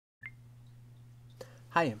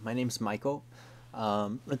Hi, my name's Michael.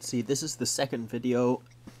 Let's see, this is the second video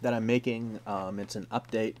that I'm making. It's an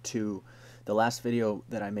update to the last video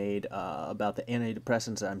that I made about the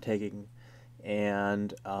antidepressants that I'm taking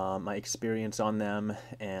and my experience on them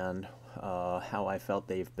and how I felt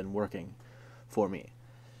they've been working for me.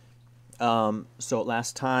 So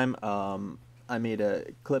last time I made a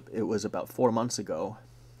clip, it was about 4 months ago.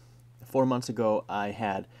 4 months ago I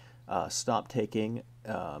had stopped taking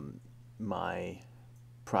my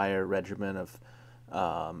prior regimen of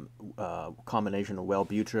combination of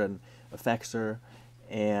Wellbutrin, Effexor,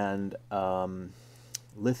 and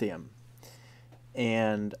lithium.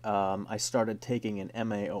 And I started taking an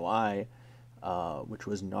MAOI, which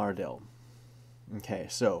was Nardil. Okay,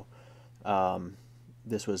 so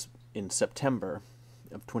this was in September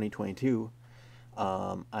of 2022.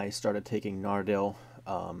 I started taking Nardil,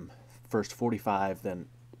 first 45, then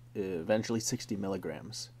eventually 60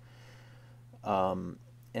 milligrams.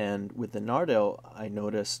 And with the Nardil, I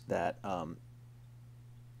noticed that,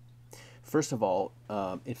 first of all,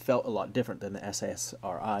 it felt a lot different than the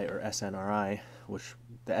SSRI or SNRI, which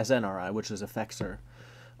is Effexor.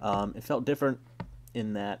 It felt different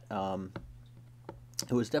in that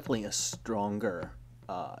it was definitely a stronger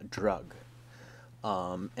drug.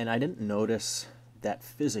 And I didn't notice that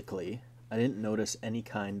physically. I didn't notice any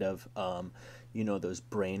kind of, those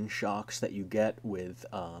brain shocks that you get with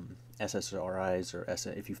SSRIs or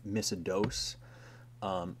if you miss a dose.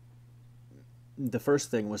 The first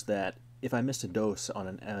thing was that if I missed a dose on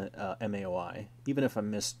an MAOI, even if I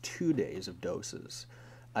missed 2 days of doses,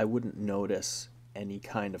 I wouldn't notice any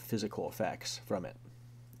kind of physical effects from it.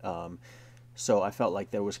 So I felt like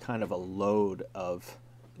there was kind of a load of,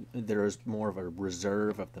 there was more of a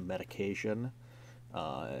reserve of the medication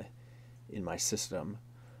in my system.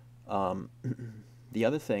 The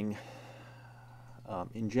other thing,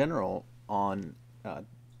 in general, on the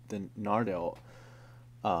Nardil,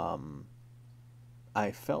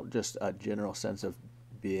 I felt just a general sense of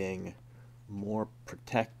being more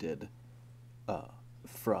protected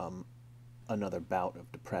from another bout of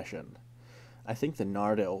depression. I think the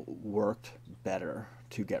Nardil worked better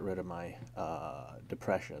to get rid of my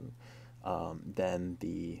depression than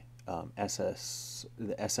the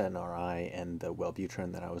SNRI and the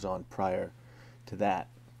Wellbutrin that I was on prior to that.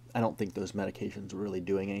 I don't think those medications were really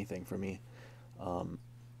doing anything for me,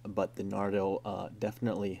 but the Nardil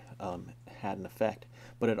definitely had an effect,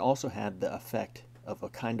 but it also had the effect of a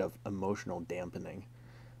kind of emotional dampening.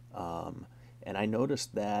 And I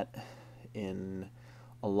noticed that in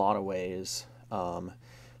a lot of ways.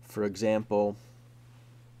 For example,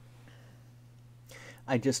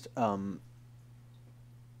 I just,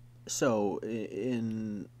 so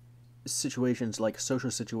in situations like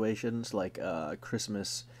social situations like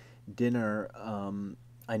Christmas dinner,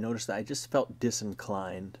 I noticed that I just felt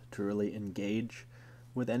disinclined to really engage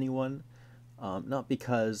with anyone, not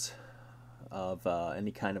because of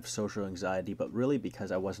any kind of social anxiety, but really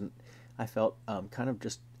because I felt kind of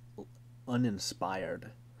just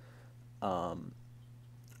uninspired,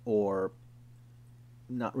 or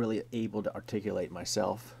not really able to articulate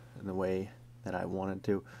myself in the way that I wanted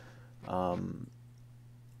to.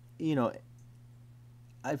 You know,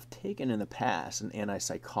 I've taken in the past an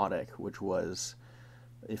antipsychotic, which was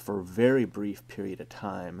for a very brief period of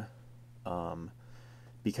time,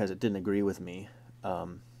 because it didn't agree with me,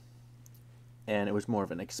 and it was more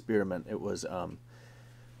of an experiment. It was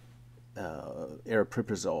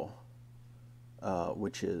aripiprazole,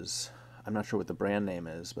 which is, I'm not sure what the brand name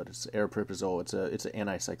is, but it's aripiprazole. It's an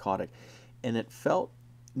antipsychotic, and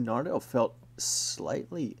Nardil felt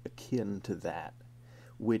slightly akin to that,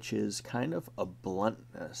 which is kind of a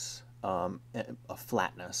bluntness, a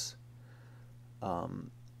flatness,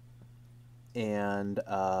 and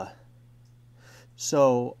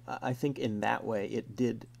so I think in that way it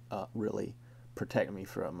did really protect me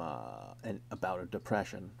from a bout of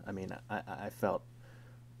depression. I mean, I felt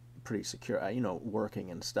pretty secure.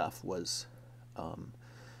 Working and stuff was,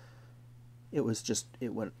 it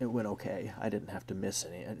went okay. I didn't have to miss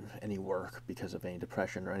any work because of any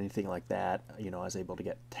depression or anything like that. I was able to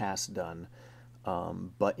get tasks done.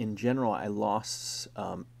 But in general, I lost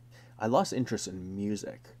interest in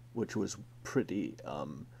music, which was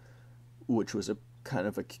which was a kind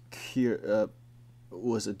of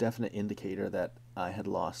was a definite indicator that I had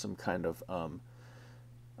lost some kind of, I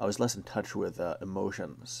was less in touch with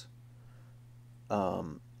emotions.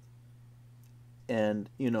 And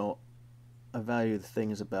I value the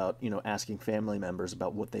things about, asking family members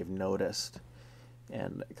about what they've noticed.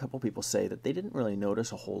 And a couple people say that they didn't really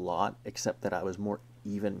notice a whole lot, except that I was more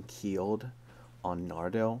even keeled on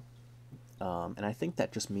Nardil. And I think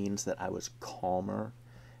that just means that I was calmer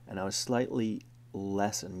and I was slightly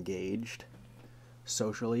less engaged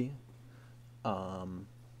socially.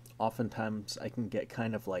 Oftentimes I can get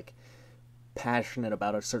kind of like passionate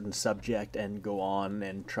about a certain subject and go on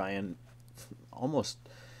and try and almost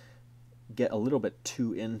get a little bit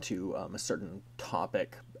too into a certain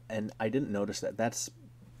topic, and I didn't notice that.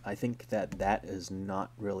 I think that has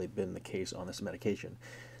not really been the case on this medication.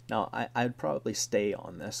 Now, I'd probably stay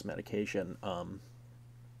on this medication.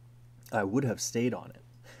 I would have stayed on it.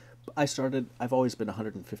 I've always been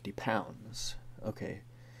 150 pounds. Okay.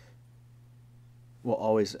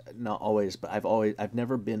 Well, not always, but I've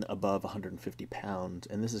never been above 150 pounds,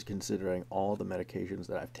 and this is considering all the medications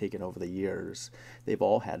that I've taken over the years. They've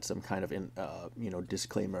all had some kind of,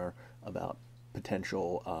 disclaimer about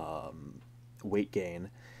potential weight gain.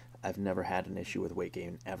 I've never had an issue with weight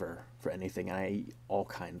gain ever for anything. I eat all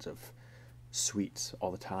kinds of sweets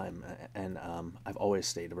all the time, and I've always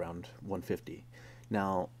stayed around 150.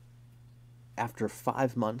 Now, after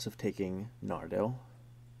 5 months of taking Nardil,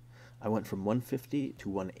 I went from 150 to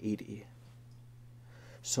 180.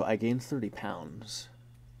 So I gained 30 pounds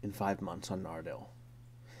in 5 months on Nardil.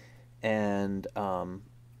 And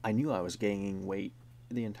I knew I was gaining weight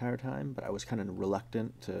the entire time, but I was kind of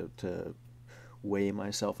reluctant to weigh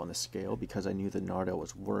myself on the scale because I knew the Nardil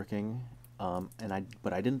was working.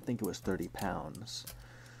 But I didn't think it was 30 pounds.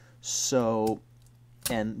 So,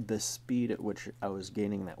 and the speed at which I was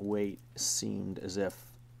gaining that weight seemed as if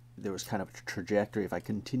there was kind of a trajectory. If I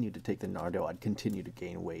continued to take the Nardil, I'd continue to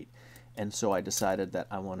gain weight. And so I decided that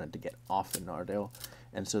I wanted to get off the Nardil.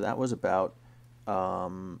 And so that was about a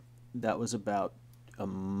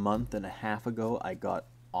month and a half ago. I got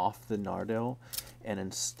off the Nardil, and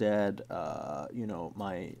instead,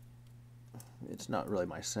 it's not really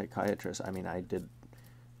my psychiatrist. I mean, I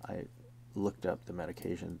looked up the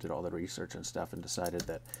medication, did all the research and stuff, and decided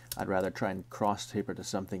that I'd rather try and cross taper to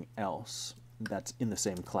something else that's in the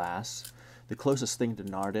same class. The closest thing to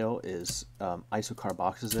Nardil is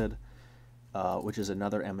Isocarboxazid, which is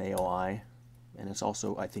another MAOI, and it's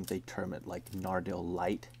also, I think they term it like Nardil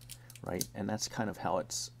Light, right? And that's kind of how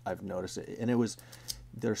I've noticed it. And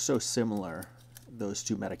they're so similar, those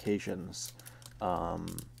two medications,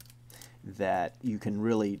 that you can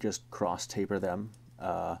really just cross taper them.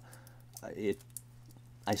 I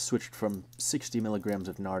switched from 60 milligrams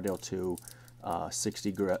of Nardil to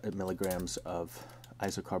 60 milligrams of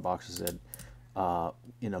Isocarboxazid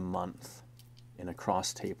in a month in a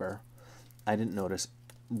cross taper. I didn't notice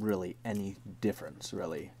really any difference,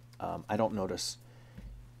 really. I don't notice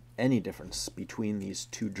any difference between these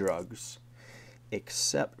two drugs,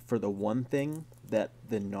 except for the one thing that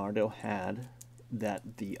the Nardil had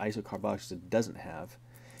that the Isocarboxazid doesn't have,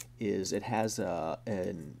 is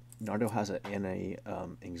Nardil has an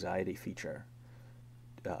anti-anxiety feature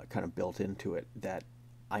kind of built into it that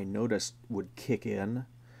I noticed would kick in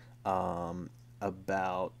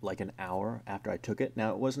about like an hour after I took it.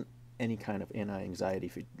 Now, it wasn't any kind of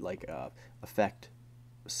anti-anxiety effect,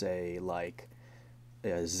 say like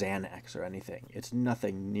Xanax or anything. It's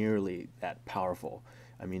nothing nearly that powerful.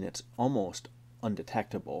 I mean, it's almost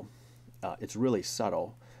undetectable. It's really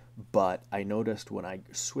subtle, but I noticed when I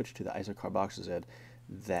switched to the Isocarboxazid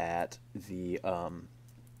that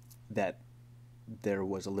that there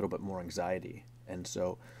was a little bit more anxiety, and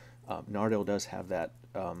so Nardil does have that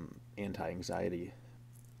anti-anxiety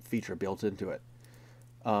feature built into it.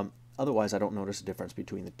 Otherwise, I don't notice a difference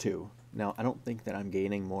between the two. Now, I don't think that I'm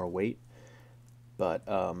gaining more weight, but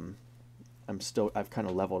I've kind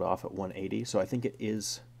of leveled off at 180, so I think it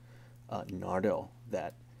is Nardil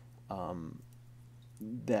that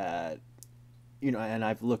and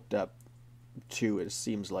I've looked up too. It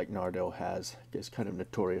seems like Nardil is kind of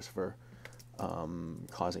notorious for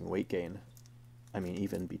causing weight gain. I mean,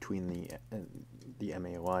 even between the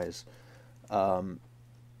MAOIs. And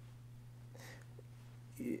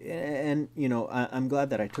I'm glad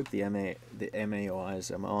that I took the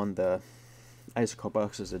MAOIs. I'm on the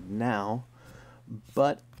Isocarboxazid now,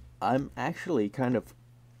 but I'm actually kind of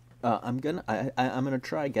I'm gonna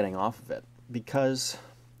try getting off of it because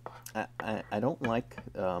I don't like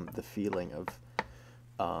the feeling of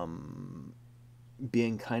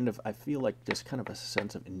being kind of, I feel like just kind of a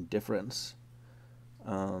sense of indifference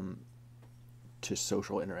to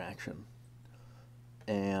social interaction,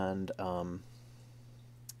 and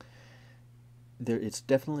there's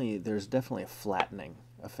definitely a flattening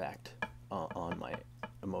effect on my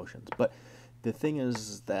emotions. But the thing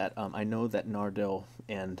is that I know that Nardil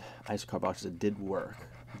and Isocarboxazid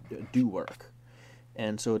do work,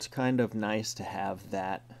 and so it's kind of nice to have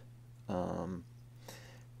that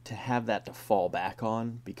to have that to fall back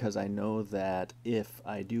on, because I know that if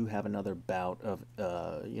I do have another bout of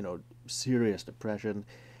serious depression,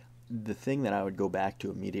 the thing that I would go back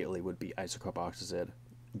to immediately would be isocarboxazid,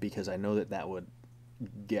 because I know that that would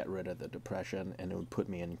get rid of the depression, and it would put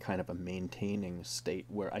me in kind of a maintaining state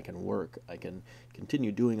where I can work, I can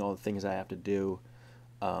continue doing all the things I have to do,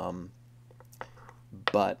 but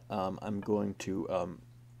I'm going to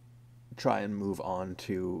try and move on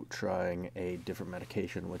to trying a different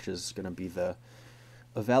medication, which is going to be the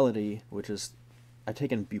Auvelity, which is, I've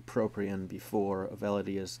taken bupropion before.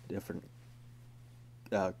 Auvelity is different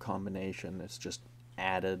combination. It's just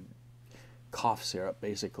added cough syrup,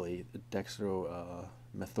 basically,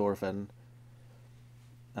 dextromethorphan.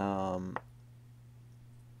 At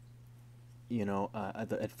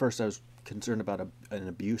first I was concerned about an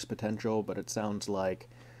abuse potential, but it sounds like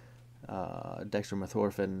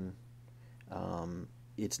dextromethorphan,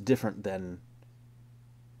 it's different than,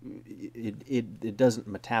 it doesn't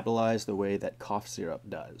metabolize the way that cough syrup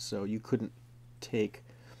does. So you couldn't take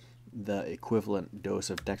the equivalent dose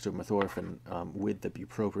of dextromethorphan with the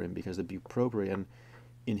bupropion, because the bupropion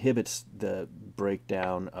inhibits the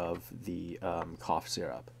breakdown of the cough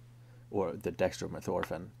syrup, or the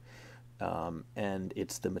dextromethorphan. And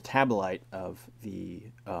it's the metabolite of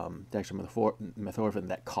the dextromethorphan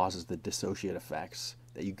that causes the dissociative effects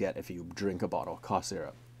that you get if you drink a bottle of cough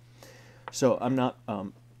syrup. So I'm not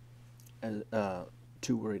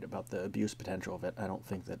too worried about the abuse potential of it. I don't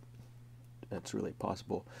think that it's really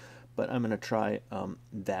possible. But I'm going to try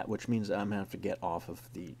that, which means I'm going to have to get off of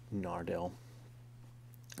the Nardil,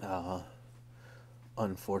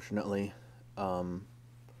 unfortunately, and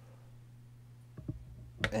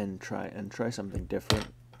try something different.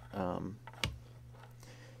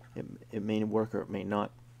 It may work or it may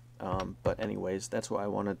not, but anyways, that's what I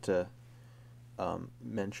wanted to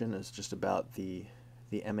mention, is just about the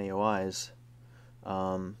MAOIs.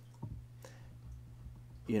 I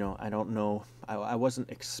don't know.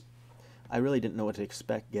 I really didn't know what to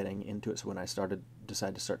expect getting into it. So when I decided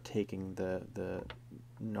to start taking the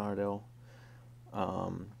Nardil,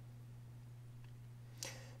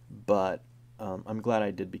 but I'm glad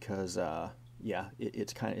I did, because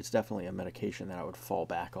it's definitely a medication that I would fall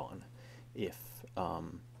back on if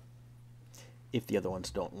the other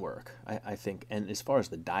ones don't work. I think, and as far as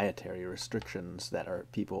the dietary restrictions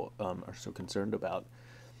that people are so concerned about,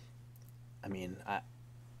 I mean, I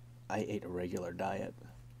ate a regular diet.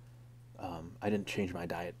 I didn't change my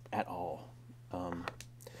diet at all.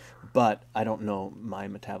 But I don't know, my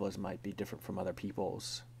metabolism might be different from other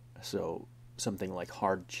people's. So something like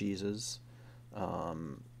hard cheeses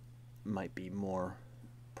might be more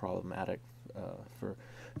problematic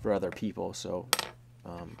for other people. So,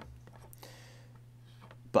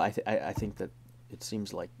 but I think that it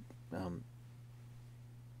seems like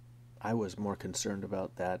I was more concerned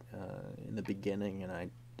about that in the beginning, and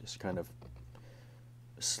I just kind of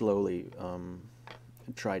slowly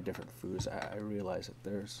tried different foods. I realized that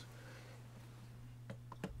there's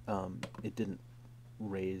it didn't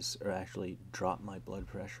raise or actually drop my blood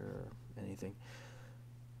pressure or anything.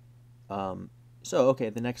 So okay,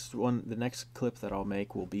 the next clip that I'll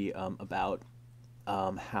make will be about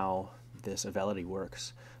how this Auvelity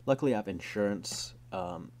works. Luckily I have insurance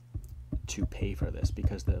to pay for this,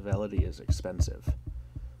 because the Auvelity is expensive.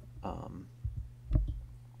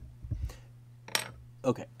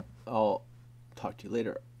 Okay, I'll talk to you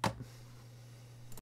later.